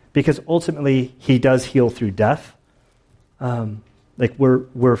short-sighted, because ultimately he does heal through death.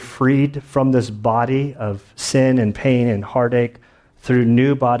 We're freed from this body of sin and pain and heartache through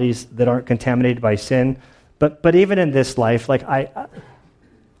new bodies that aren't contaminated by sin. But even in this life,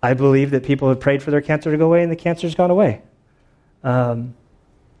 I believe that people have prayed for their cancer to go away, and the cancer's gone away. The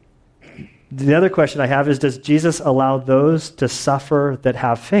other question I have is, does Jesus allow those to suffer that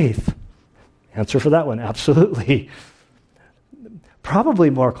have faith? Answer for that one, absolutely. Probably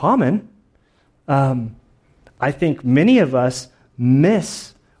more common. I think many of us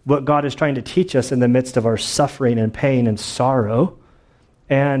miss what God is trying to teach us in the midst of our suffering and pain and sorrow,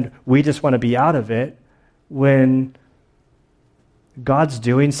 and we just want to be out of it, when God's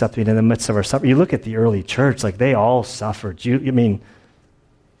doing something in the midst of our suffering. You look at the early church, like they all suffered. You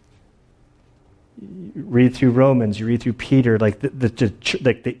read through Romans, you read through Peter, like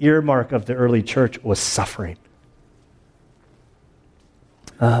the earmark of the early church was suffering.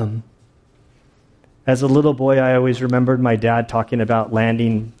 As a little boy, I always remembered my dad talking about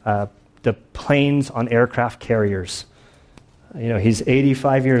landing the planes on aircraft carriers. He's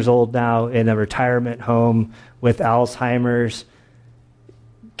 85 years old now in a retirement home with Alzheimer's.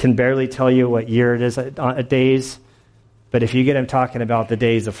 Can barely tell you what year it is at days, but if you get him talking about the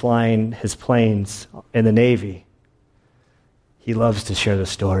days of flying his planes in the Navy, he loves to share the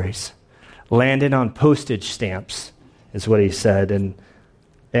stories. Landed on postage stamps is what he said,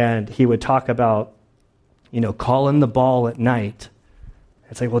 and he would talk about, calling the ball at night.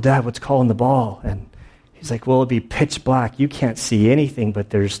 It's like, well, Dad, what's calling the ball? And he's like, well, it'll be pitch black. You can't see anything,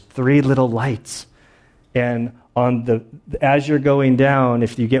 but there's 3 little lights. And as you're going down,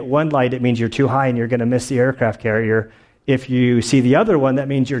 if you get one light, it means you're too high and you're going to miss the aircraft carrier. If you see the other one, that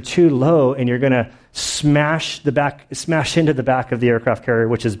means you're too low and you're going to smash into the back of the aircraft carrier,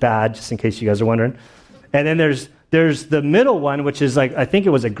 which is bad, just in case you guys are wondering. And then there's the middle one, which is like, I think it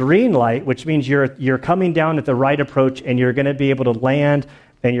was a green light, which means you're coming down at the right approach and you're going to be able to land,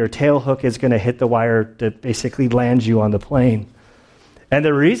 and your tail hook is going to hit the wire to basically land you on the plane. And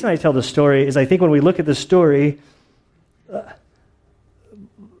the reason I tell the story is I think when we look at the story,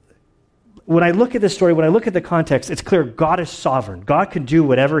 when I look at the context, it's clear God is sovereign. God can do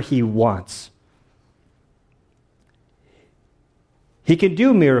whatever he wants. He can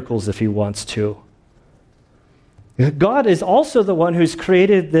do miracles if he wants to. God is also the one who's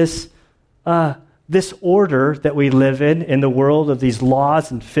created this order that we live in the world of these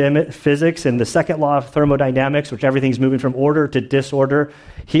laws and physics and the second law of thermodynamics, which everything's moving from order to disorder.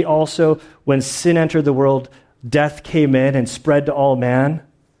 He also, when sin entered the world, death came in and spread to all man.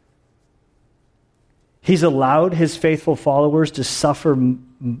 He's allowed his faithful followers to suffer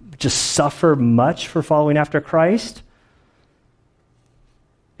much for following after Christ.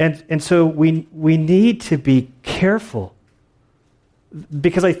 And so we need to be careful,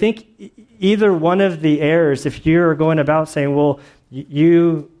 because I think either one of the errors, if you're going about saying, well,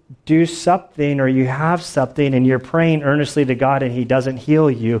 you do something or you have something and you're praying earnestly to God and he doesn't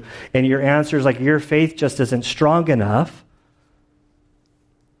heal you, and your answer is like your faith just isn't strong enough,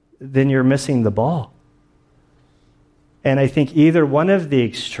 then you're missing the ball. And I think either one of the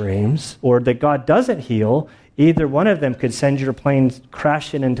extremes, or that God doesn't heal, either one of them could send your plane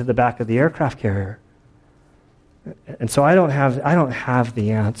crashing into the back of the aircraft carrier. And so I don't have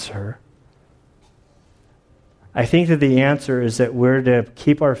the answer. I think that the answer is that we're to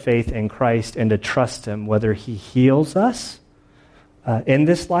keep our faith in Christ and to trust him, whether he heals us in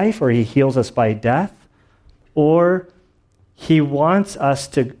this life, or he heals us by death, or he wants us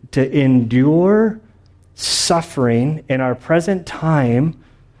to endure suffering in our present time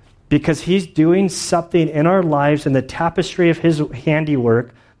because he's doing something in our lives in the tapestry of his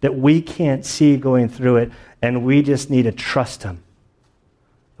handiwork that we can't see going through it, and we just need to trust him.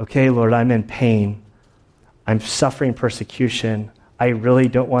 Okay, Lord, I'm in pain. I'm suffering persecution. I really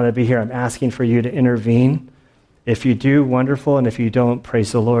don't want to be here. I'm asking for you to intervene. If you do, wonderful, and if you don't,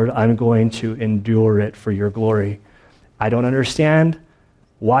 praise the Lord, I'm going to endure it for your glory. I don't understand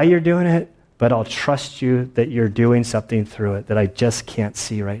why you're doing it, but I'll trust you that you're doing something through it that I just can't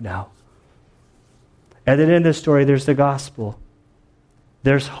see right now. And then in this story, there's the gospel.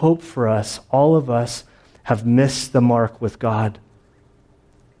 There's hope for us. All of us have missed the mark with God.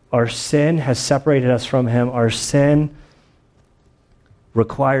 Our sin has separated us from him. Our sin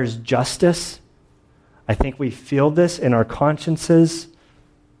requires justice. I think we feel this in our consciences.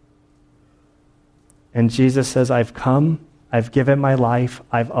 And Jesus says, I've come. I've given my life.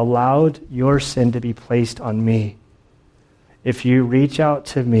 I've allowed your sin to be placed on me. If you reach out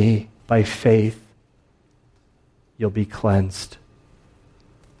to me by faith, you'll be cleansed.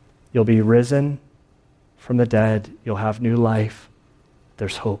 You'll be risen from the dead. You'll have new life.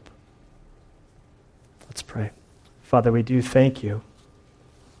 There's hope. Let's pray. Father, we do thank you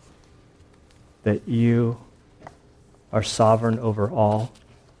that you are sovereign over all.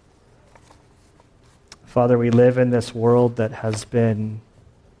 Father, we live in this world that has been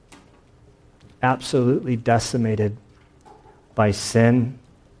absolutely decimated by sin.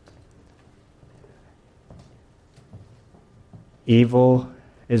 Evil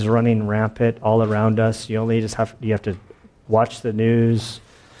is running rampant all around us. You have to watch the news,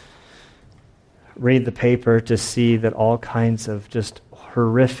 read the paper to see that all kinds of just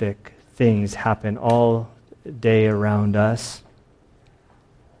horrific things happen all day around us.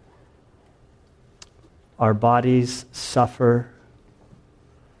 Our bodies suffer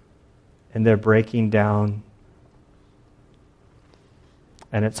and they're breaking down,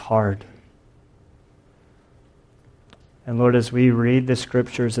 and it's hard. And Lord, as we read the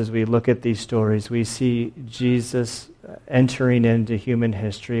scriptures, as we look at these stories, we see Jesus entering into human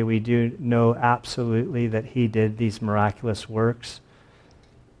history. We do know absolutely that he did these miraculous works.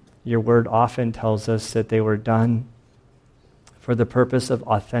 Your word often tells us that they were done for the purpose of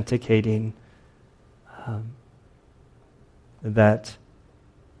authenticating that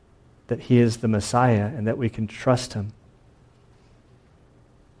he is the Messiah and that we can trust him.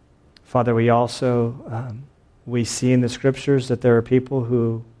 Father, we also we see in the scriptures that there are people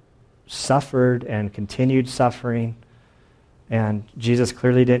who suffered and continued suffering, and Jesus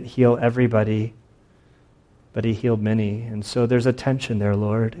clearly didn't heal everybody, but he healed many. And so there's a tension there,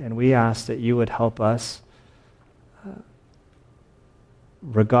 Lord, and we ask that you would help us,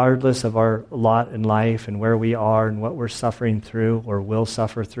 regardless of our lot in life and where we are and what we're suffering through or will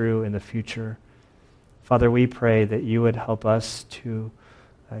suffer through in the future. Father, we pray that you would help us to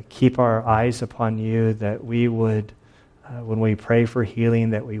keep our eyes upon you, that we would, when we pray for healing,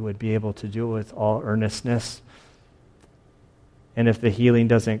 that we would be able to do it with all earnestness. And if the healing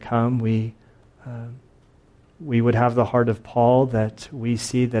doesn't come, we would have the heart of Paul, that we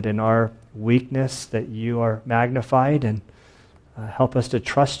see that in our weakness that you are magnified, and help us to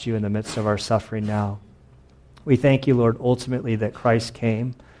trust you in the midst of our suffering now. We thank you, Lord, ultimately that Christ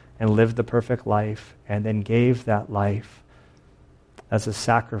came and lived the perfect life and then gave that life as a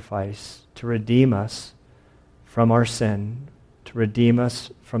sacrifice to redeem us from our sin, to redeem us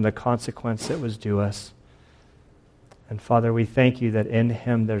from the consequence that was due us. And Father, we thank you that in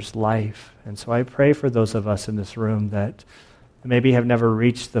him there's life. And so I pray for those of us in this room that maybe have never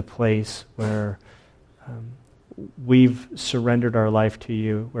reached the place where we've surrendered our life to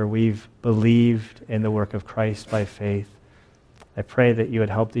you, where we've believed in the work of Christ by faith. I pray that you would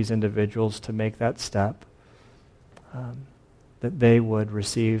help these individuals to make that step, that they would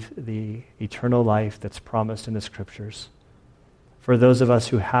receive the eternal life that's promised in the scriptures. For those of us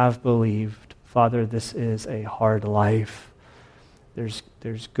who have believed, Father, this is a hard life. There's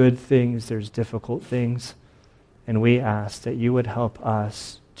good things, there's difficult things, and we ask that you would help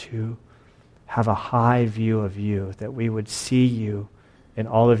us to have a high view of you, that we would see you in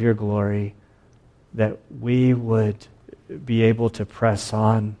all of your glory, that we would be able to press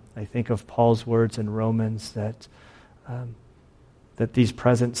on. I think of Paul's words in Romans that these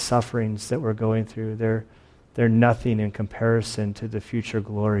present sufferings that we're going through, they're nothing in comparison to the future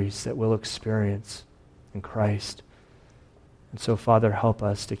glories that we'll experience in Christ. And so, Father, help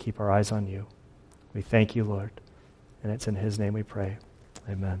us to keep our eyes on you. We thank you, Lord, and it's in his name we pray.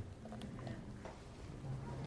 Amen.